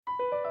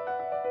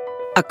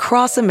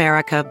Across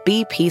America,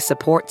 BP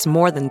supports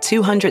more than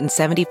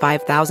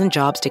 275,000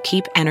 jobs to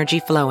keep energy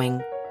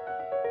flowing.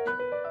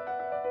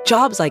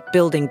 Jobs like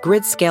building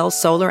grid-scale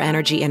solar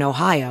energy in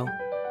Ohio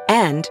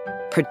and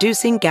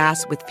producing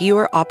gas with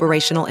fewer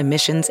operational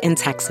emissions in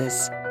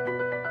Texas.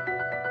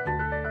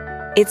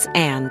 It's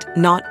and,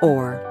 not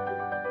or.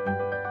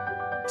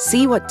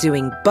 See what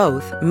doing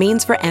both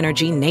means for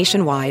energy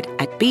nationwide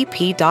at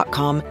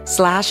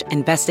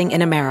bp.com/investing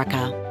in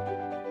America.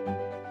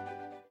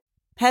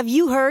 Have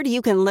you heard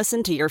you can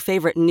listen to your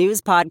favorite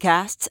news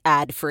podcasts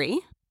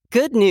ad-free?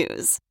 Good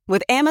news.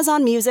 With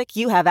Amazon Music,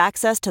 you have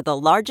access to the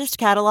largest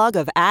catalog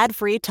of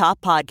ad-free top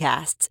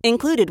podcasts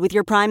included with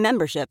your Prime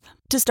membership.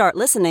 To start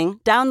listening,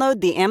 download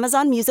the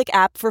Amazon Music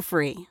app for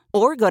free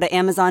or go to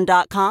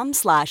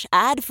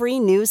amazon.com/ad-free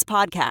news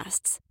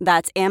podcasts.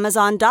 That's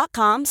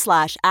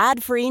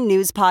amazon.com/ad-free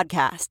news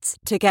podcasts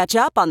to catch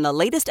up on the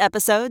latest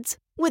episodes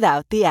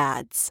without the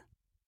ads.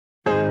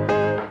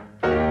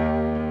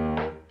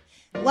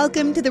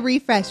 Welcome to The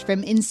Refresh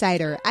from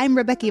Insider. I'm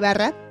Rebecca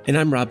Ibarra. And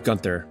I'm Rob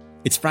Gunther.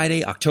 It's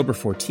Friday, October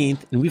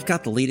 14th, and we've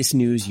got the latest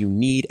news you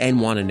need and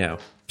want to know.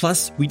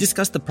 Plus, we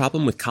discussed the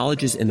problem with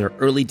colleges and their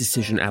early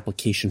decision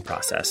application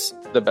process.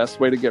 The best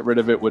way to get rid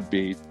of it would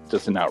be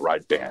just an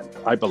outright ban.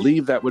 I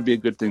believe that would be a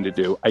good thing to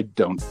do. I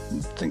don't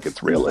think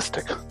it's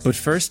realistic. But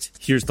first,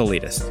 here's the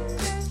latest.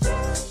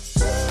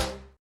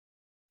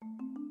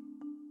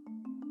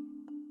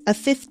 A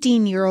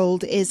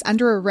 15-year-old is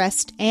under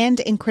arrest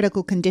and in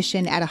critical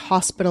condition at a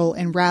hospital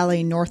in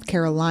Raleigh, North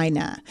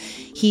Carolina.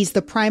 He's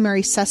the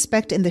primary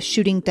suspect in the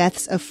shooting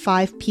deaths of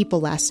 5 people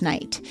last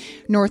night.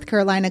 North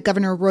Carolina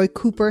Governor Roy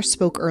Cooper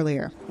spoke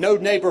earlier. No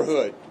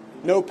neighborhood,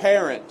 no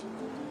parent,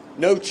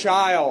 no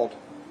child,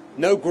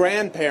 no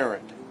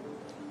grandparent.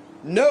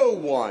 No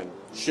one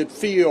should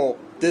feel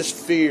this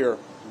fear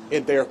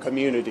in their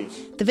communities.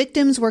 The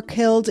victims were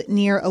killed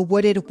near a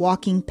wooded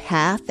walking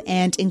path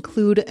and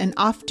include an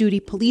off-duty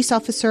police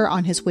officer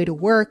on his way to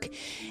work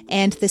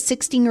and the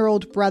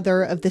 16-year-old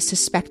brother of the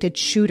suspected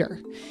shooter.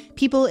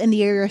 People in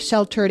the area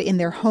sheltered in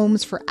their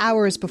homes for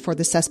hours before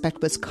the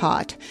suspect was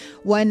caught.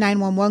 One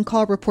 911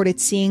 call reported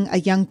seeing a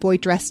young boy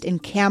dressed in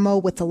camo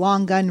with a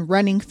long gun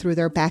running through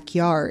their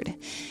backyard.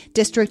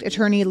 District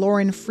Attorney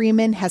Lauren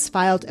Freeman has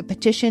filed a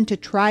petition to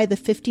try the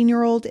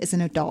 15-year-old as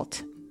an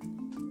adult.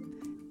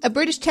 A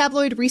British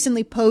tabloid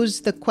recently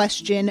posed the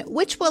question,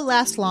 which will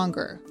last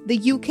longer,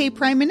 the UK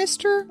Prime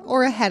Minister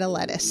or a head of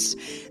lettuce?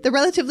 The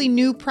relatively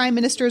new Prime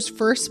Minister's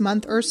first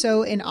month or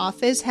so in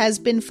office has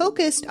been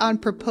focused on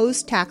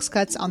proposed tax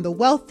cuts on the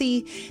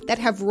wealthy that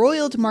have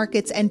roiled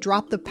markets and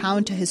dropped the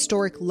pound to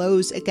historic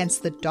lows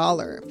against the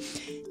dollar.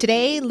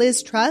 Today,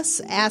 Liz Truss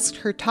asked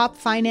her top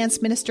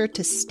finance minister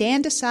to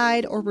stand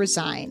aside or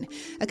resign,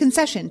 a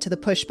concession to the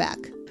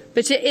pushback.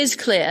 But it is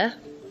clear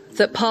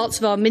that parts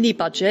of our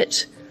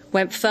mini-budget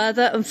went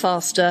further and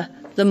faster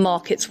than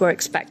markets were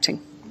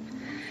expecting.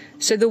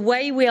 So the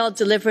way we are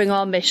delivering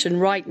our mission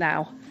right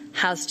now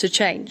has to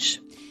change.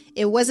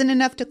 It wasn't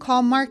enough to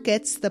calm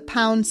markets. The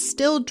pound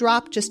still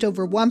dropped just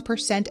over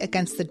 1%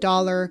 against the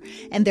dollar,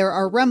 and there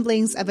are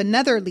rumblings of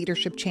another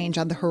leadership change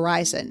on the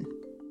horizon.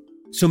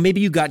 So maybe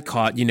you got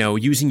caught,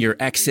 using your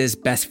ex's,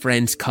 best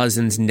friend's,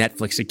 cousin's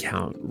Netflix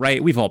account,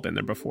 right? We've all been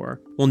there before.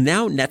 Well,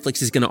 now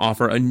Netflix is going to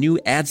offer a new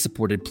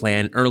ad-supported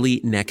plan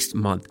early next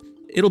month.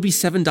 It'll be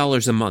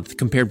 $7 a month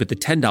compared with the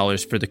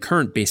 $10 for the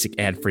current basic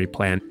ad-free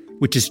plan,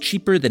 which is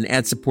cheaper than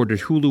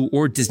ad-supported Hulu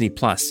or Disney+.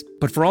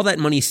 But for all that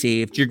money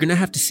saved, you're going to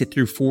have to sit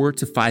through 4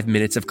 to 5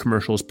 minutes of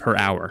commercials per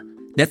hour.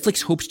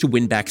 Netflix hopes to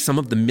win back some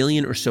of the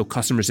million or so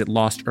customers it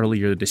lost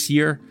earlier this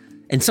year.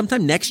 And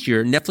sometime next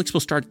year, Netflix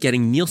will start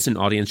getting Nielsen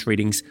audience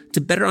ratings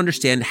to better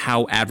understand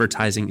how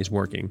advertising is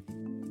working.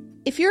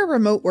 If you're a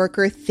remote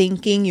worker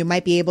thinking you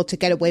might be able to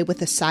get away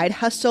with a side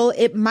hustle,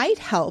 it might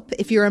help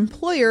if your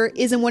employer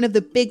isn't one of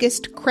the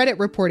biggest credit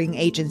reporting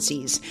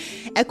agencies.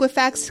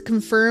 Equifax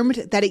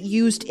confirmed that it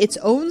used its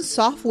own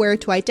software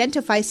to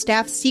identify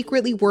staff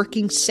secretly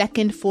working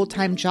second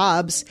full-time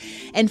jobs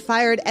and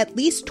fired at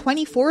least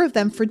 24 of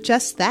them for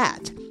just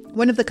that.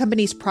 One of the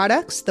company's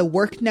products, The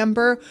Work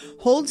Number,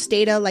 holds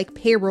data like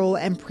payroll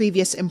and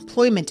previous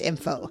employment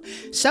info.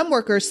 Some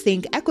workers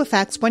think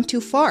Equifax went too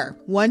far.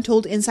 One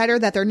told Insider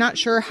that they're not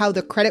sure how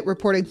the credit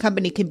reporting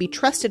company can be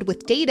trusted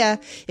with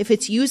data if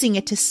it's using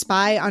it to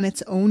spy on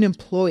its own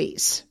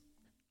employees.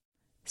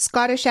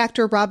 Scottish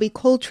actor Robbie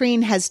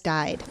Coltrane has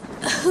died.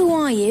 Who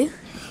are you?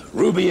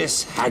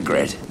 Rubeus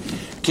Hagrid,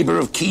 keeper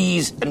of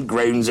keys and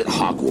grounds at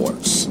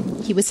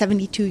Hogwarts. He was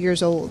 72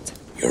 years old.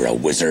 You're a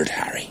wizard,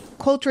 Harry.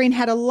 Coltrane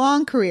had a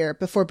long career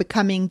before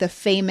becoming the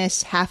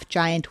famous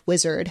half-giant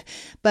wizard.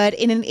 But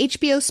in an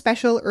HBO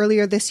special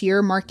earlier this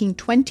year marking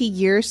 20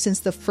 years since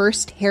the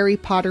first Harry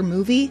Potter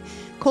movie,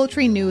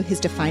 Coltrane knew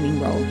his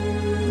defining role.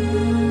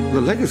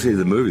 The legacy of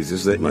the movies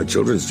is that my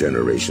children's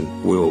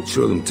generation will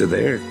show them to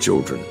their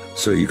children.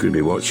 So you could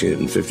be watching it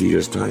in 50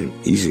 years' time.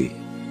 Easy.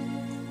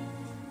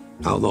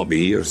 I'll not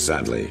be here,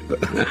 sadly,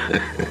 but...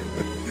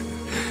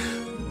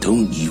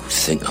 Don't you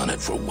think on it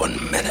for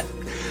 1 minute.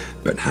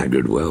 But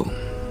Hagrid will.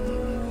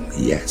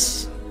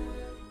 Yes.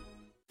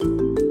 Here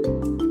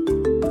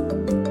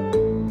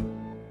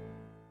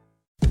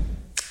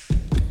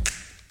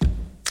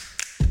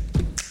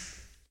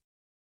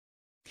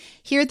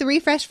at The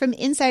Refresh from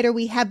Insider,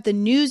 we have the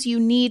news you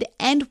need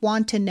and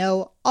want to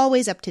know,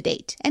 always up to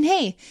date. And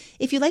hey,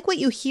 if you like what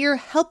you hear,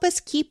 help us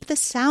keep the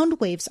sound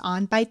waves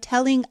on by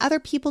telling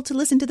other people to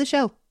listen to the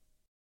show.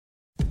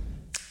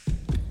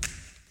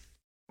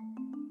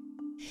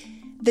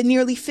 The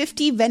nearly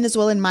 50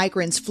 Venezuelan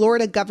migrants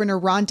Florida Governor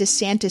Ron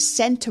DeSantis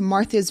sent to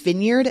Martha's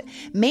Vineyard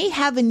may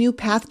have a new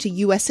path to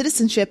U.S.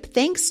 citizenship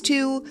thanks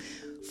to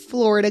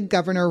Florida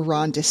Governor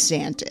Ron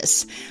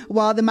DeSantis.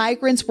 While the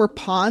migrants were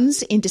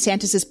pawns in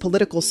DeSantis'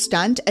 political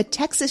stunt, a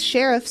Texas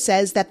sheriff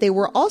says that they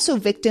were also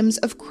victims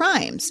of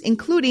crimes,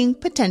 including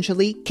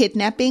potentially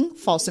kidnapping,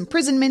 false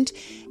imprisonment,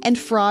 and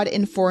fraud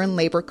in foreign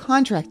labor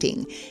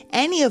contracting,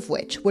 any of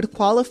which would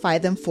qualify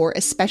them for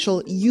a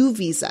special U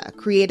visa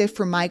created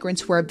for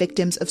migrants who are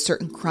victims of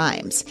certain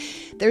crimes.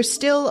 There's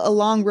still a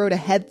long road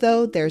ahead,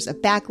 though. There's a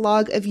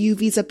backlog of U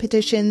visa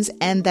petitions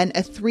and then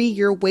a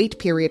 3-year wait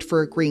period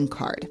for a green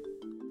card.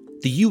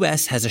 The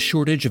U.S. has a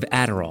shortage of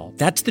Adderall.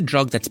 That's the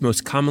drug that's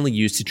most commonly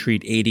used to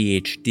treat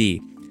ADHD.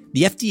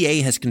 The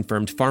FDA has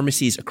confirmed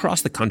pharmacies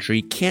across the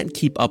country can't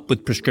keep up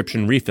with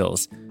prescription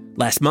refills.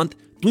 Last month,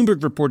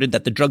 Bloomberg reported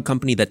that the drug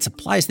company that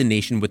supplies the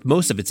nation with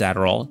most of its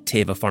Adderall,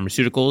 Teva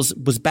Pharmaceuticals,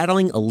 was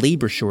battling a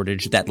labor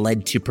shortage that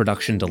led to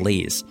production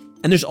delays.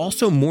 And there's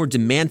also more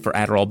demand for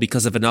Adderall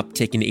because of an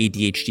uptick in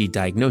ADHD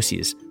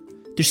diagnoses.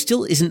 There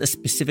still isn't a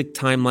specific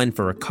timeline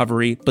for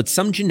recovery, but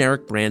some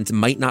generic brands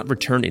might not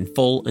return in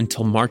full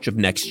until March of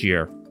next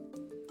year.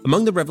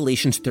 Among the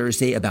revelations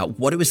Thursday about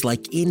what it was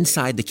like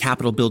inside the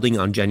Capitol building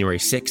on January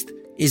 6th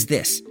is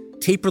this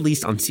tape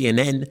released on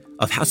CNN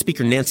of House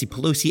Speaker Nancy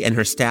Pelosi and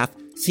her staff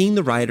seeing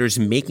the rioters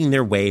making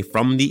their way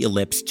from the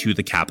ellipse to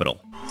the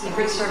Capitol.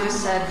 Secret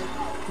Service said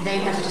they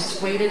have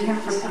dissuaded him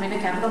from coming to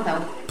Capitol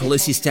Hill.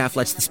 Pelosi's staff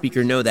lets the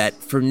speaker know that,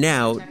 for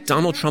now,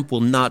 Donald Trump will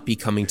not be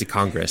coming to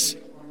Congress.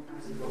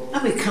 Oh,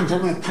 he comes,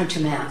 I'm going to punch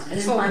him out. This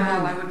is my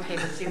moment. I would pay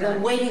to see I've that.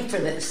 been waiting for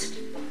this,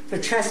 for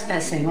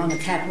trespassing on the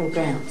Capitol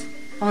grounds.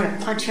 I'm going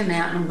to punch him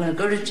out, and I'm going to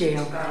go to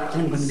jail,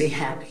 and I'm going to be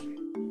happy.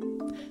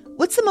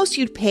 What's the most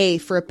you'd pay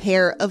for a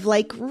pair of,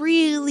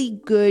 really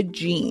good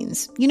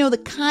jeans? You know, the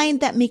kind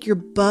that make your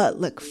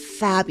butt look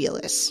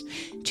fabulous.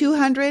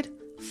 $200?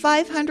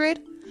 $500?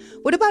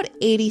 What about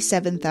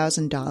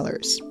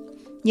 $87,000?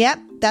 Yep,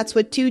 that's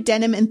what two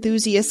denim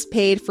enthusiasts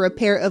paid for a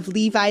pair of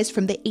Levi's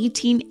from the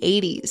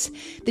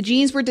 1880s. The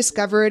jeans were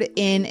discovered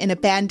in an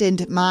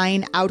abandoned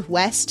mine out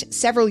west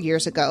several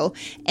years ago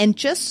and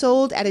just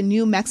sold at a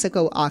New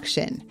Mexico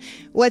auction.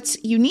 What's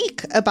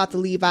unique about the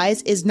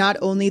Levi's is not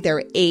only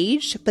their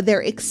age, but their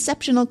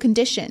exceptional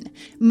condition.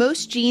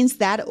 Most jeans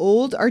that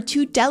old are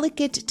too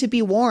delicate to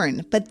be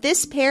worn, but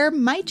this pair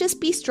might just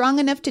be strong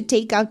enough to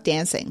take out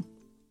dancing.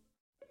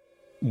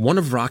 One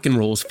of rock and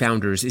roll's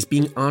founders is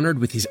being honored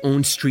with his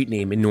own street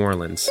name in New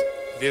Orleans.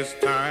 This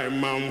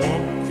time I'm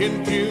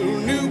walking to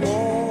New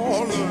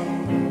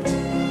Orleans.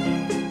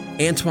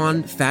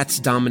 Antoine Fats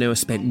Domino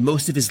spent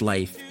most of his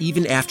life,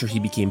 even after he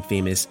became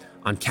famous,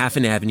 on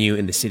Caffin Avenue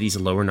in the city's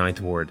Lower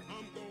Ninth Ward.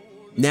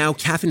 Now,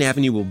 Caffin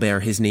Avenue will bear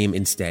his name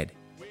instead.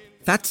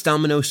 Fats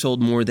Domino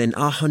sold more than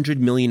 100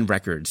 million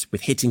records,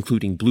 with hits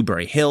including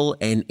Blueberry Hill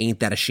and Ain't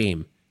That a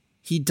Shame.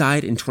 He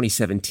died in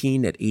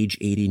 2017 at age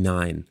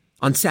 89.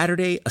 On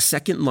Saturday, a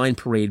second-line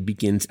parade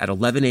begins at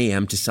 11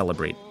 a.m. to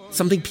celebrate,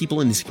 something people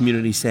in this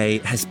community say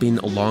has been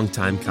a long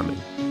time coming.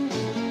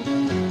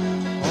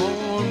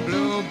 On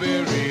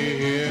Blueberry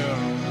Hill.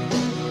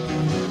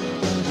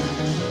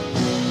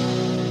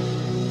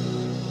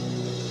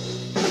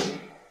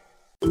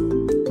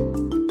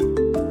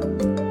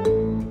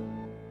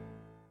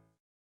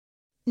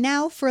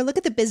 Now for a look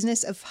at the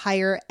business of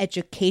higher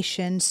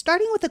education,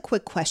 starting with a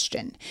quick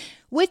question.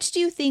 Which do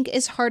you think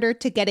is harder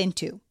to get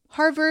into?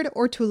 Harvard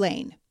or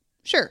Tulane?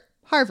 Sure,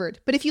 Harvard.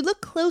 But if you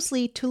look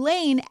closely,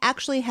 Tulane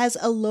actually has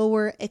a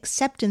lower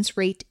acceptance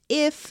rate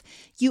if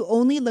you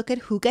only look at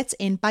who gets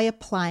in by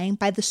applying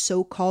by the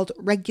so-called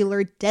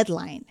regular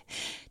deadline.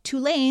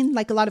 Tulane,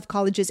 like a lot of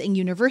colleges and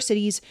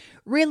universities,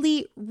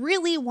 really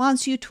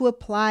wants you to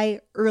apply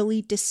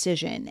early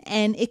decision,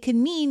 and it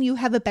can mean you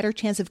have a better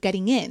chance of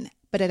getting in,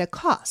 but at a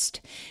cost.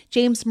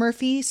 James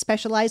Murphy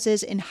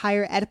specializes in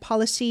higher ed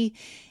policy,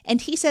 and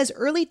he says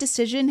early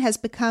decision has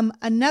become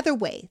another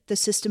way the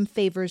system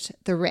favors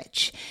the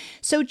rich.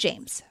 So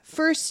James,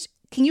 first,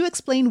 can you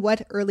explain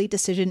what early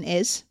decision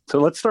is? So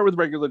let's start with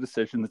regular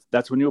decision.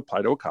 That's when you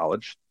apply to a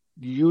college,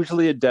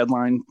 usually a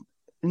deadline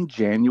in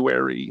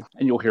January,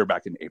 and you'll hear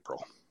back in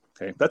April.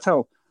 Okay, that's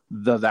how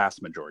the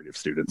vast majority of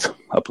students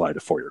apply to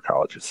four-year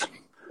colleges.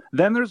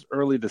 Then there's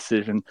early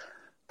decision.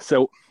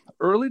 So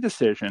early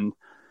decision,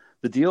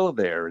 the deal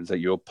there is that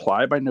you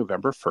apply by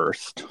November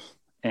 1st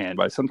and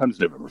by sometimes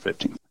November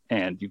 15th,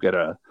 and you get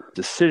a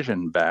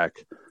decision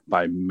back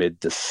by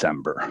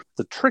mid-December.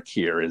 The trick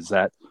here is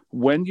that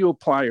when you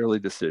apply early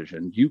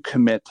decision, you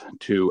commit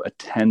to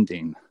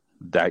attending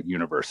that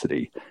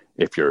university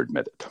if you're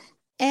admitted.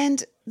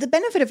 And the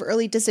benefit of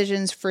early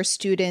decisions for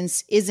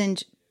students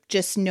isn't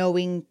just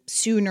knowing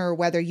sooner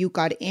whether you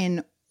got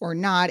in or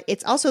not.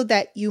 It's also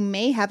that you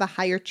may have a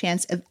higher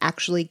chance of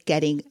actually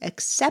getting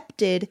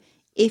accepted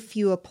if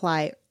you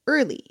apply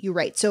early. You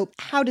write. So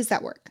how does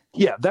that work?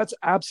 Yeah, that's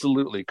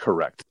absolutely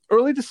correct.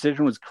 Early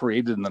decision was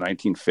created in the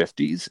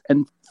 1950s,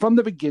 and from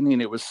the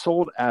beginning, it was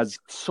sold as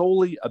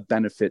solely a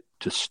benefit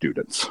to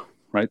students,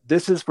 right?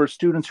 This is for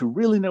students who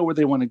really know where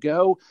they want to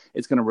go.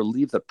 It's going to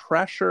relieve the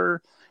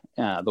pressure.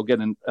 They'll get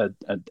an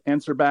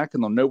answer back,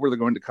 and they'll know where they're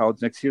going to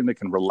college next year, and they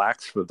can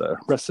relax for the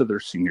rest of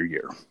their senior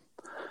year.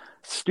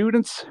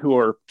 Students who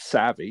are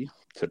savvy,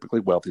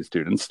 typically wealthy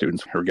students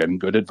who are getting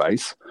good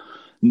advice,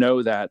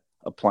 know that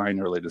applying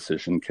early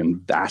decision can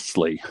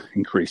vastly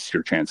increase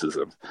your chances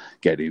of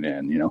getting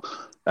in.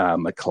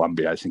 At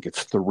Columbia, I think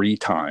it's 3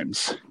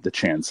 times the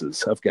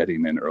chances of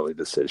getting in early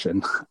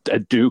decision.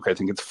 At Duke, I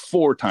think it's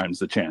 4 times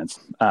the chance.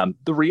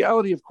 The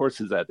reality, of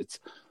course, is that it's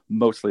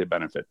mostly a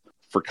benefit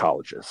for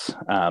colleges.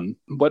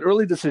 What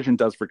early decision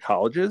does for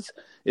colleges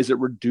is it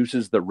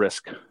reduces the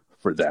risk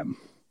for them.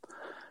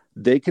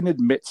 They can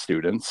admit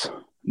students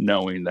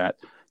knowing that,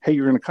 hey,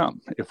 you're going to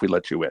come if we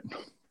let you in.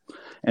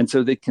 And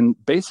so they can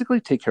basically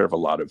take care of a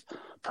lot of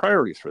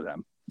priorities for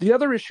them. The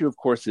other issue, of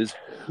course, is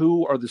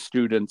who are the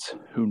students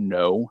who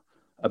know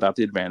about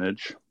the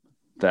advantage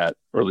that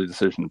early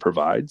decision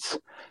provides,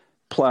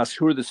 plus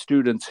who are the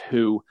students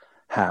who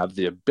have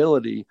the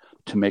ability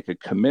to make a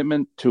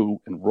commitment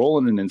to enroll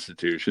in an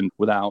institution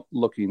without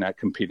looking at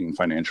competing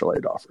financial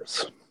aid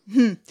offers.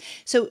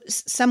 So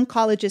some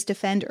colleges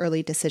defend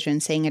early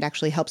decision, saying it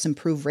actually helps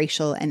improve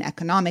racial and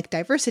economic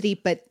diversity,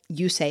 but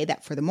you say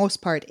that for the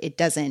most part, it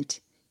doesn't.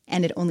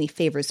 And it only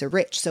favors the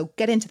rich. So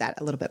get into that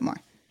a little bit more.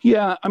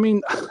 Yeah, I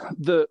mean,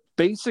 the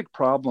basic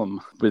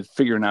problem with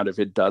figuring out if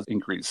it does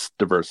increase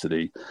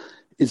diversity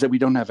is that we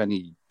don't have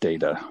any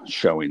data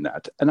showing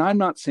that. And I'm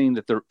not saying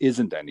that there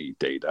isn't any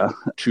data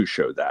to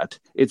show that.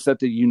 It's that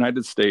the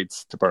United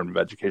States Department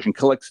of Education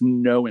collects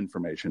no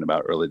information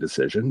about early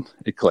decision.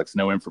 It collects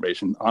no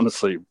information,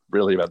 honestly,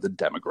 really about the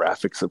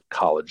demographics of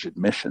college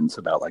admissions,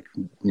 about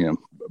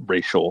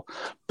racial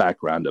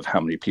background of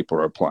how many people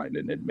are applying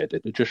and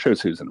admitted. It just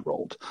shows who's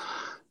enrolled.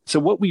 So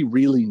what we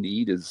really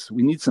need is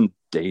we need some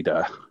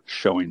data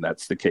showing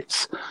that's the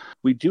case.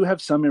 We do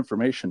have some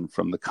information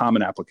from the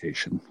Common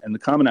Application, and the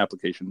Common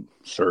Application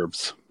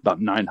serves about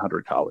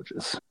 900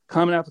 colleges.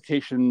 Common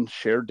Application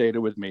shared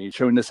data with me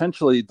showing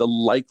essentially the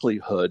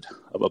likelihood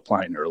of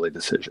applying early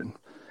decision.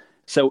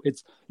 So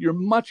you're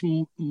much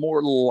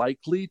more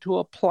likely to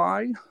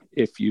apply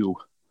if you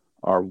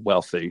are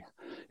wealthy,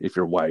 if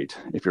you're white,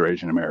 if you're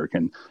Asian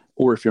American,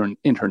 or if you're an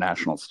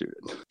international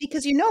student.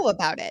 Because you know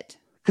about it.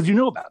 Because you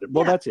know about it.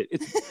 Well, that's it.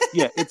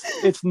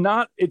 It's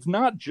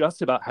not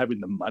just about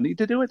having the money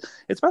to do it.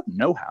 It's about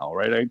know-how,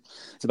 right?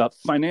 It's about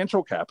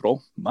financial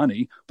capital,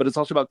 money, but it's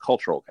also about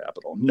cultural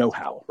capital,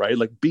 know-how, right?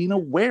 Like being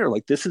aware,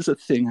 like this is a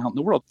thing out in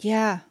the world.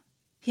 Yeah.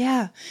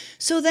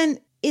 So then,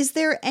 is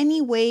there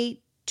any way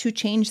to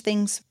change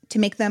things to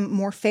make them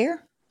more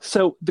fair?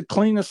 So the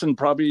cleanest and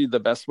probably the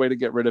best way to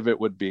get rid of it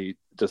would be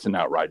just an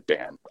outright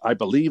ban. I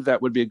believe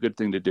that would be a good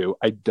thing to do.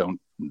 I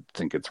don't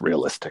think it's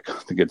realistic. I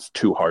think it's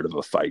too hard of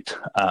a fight.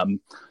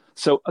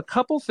 So a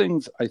couple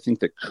things I think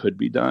that could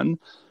be done.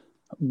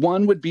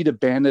 One would be to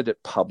ban it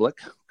at public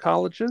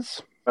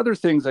colleges. Other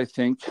things I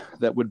think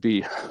that would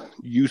be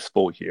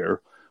useful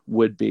here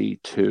would be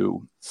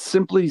to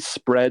simply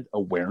spread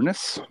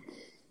awareness,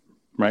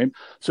 right?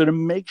 So to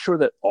make sure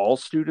that all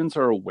students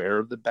are aware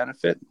of the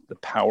benefit, the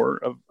power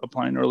of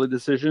applying early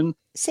decision.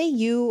 Say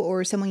you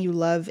or someone you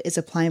love is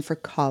applying for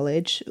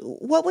college.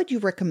 What would you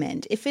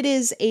recommend? If it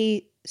is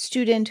a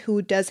student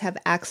who does have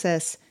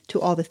access to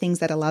all the things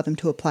that allow them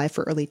to apply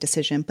for early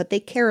decision, but they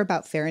care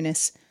about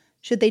fairness,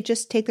 should they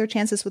just take their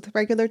chances with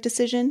regular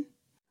decision?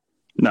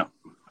 No.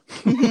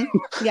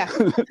 Mm-hmm. Yeah.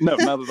 No,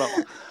 not at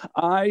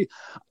all.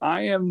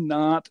 I am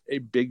not a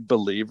big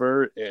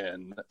believer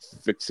in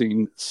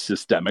fixing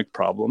systemic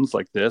problems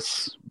like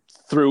this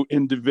through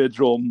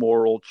individual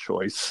moral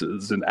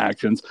choices and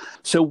actions.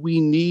 So we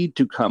need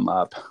to come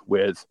up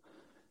with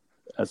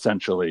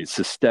essentially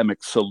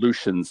systemic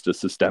solutions to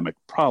systemic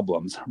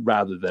problems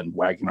rather than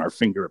wagging our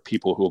finger at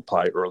people who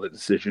apply early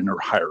decision or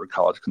hire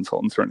college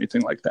consultants or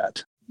anything like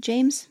that.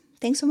 James,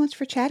 thanks so much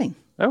for chatting.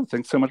 Oh,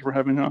 thanks so much for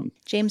having me on.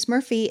 James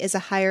Murphy is a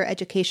higher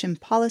education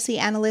policy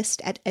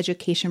analyst at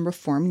Education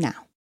Reform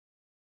Now.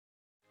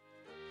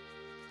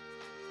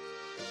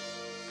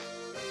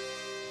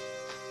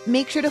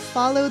 Make sure to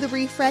follow The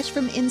Refresh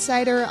from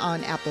Insider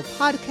on Apple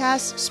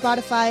Podcasts,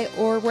 Spotify,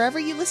 or wherever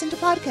you listen to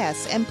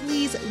podcasts. And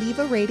please leave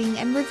a rating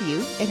and review.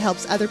 It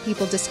helps other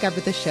people discover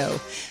the show.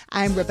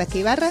 I'm Rebecca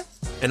Ibarra.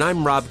 And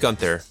I'm Rob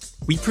Gunther.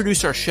 We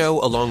produce our show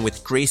along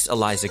with Grace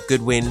Eliza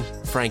Goodwin,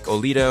 Frank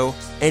Olito,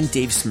 and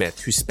Dave Smith,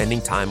 who's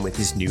spending time with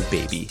his new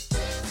baby.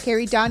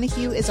 Carrie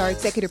Donahue is our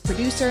executive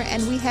producer,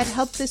 and we had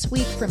help this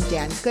week from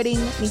Dan Gooding,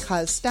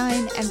 Michal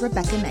Stein, and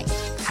Rebecca Knight.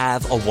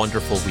 Have a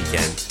wonderful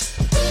weekend.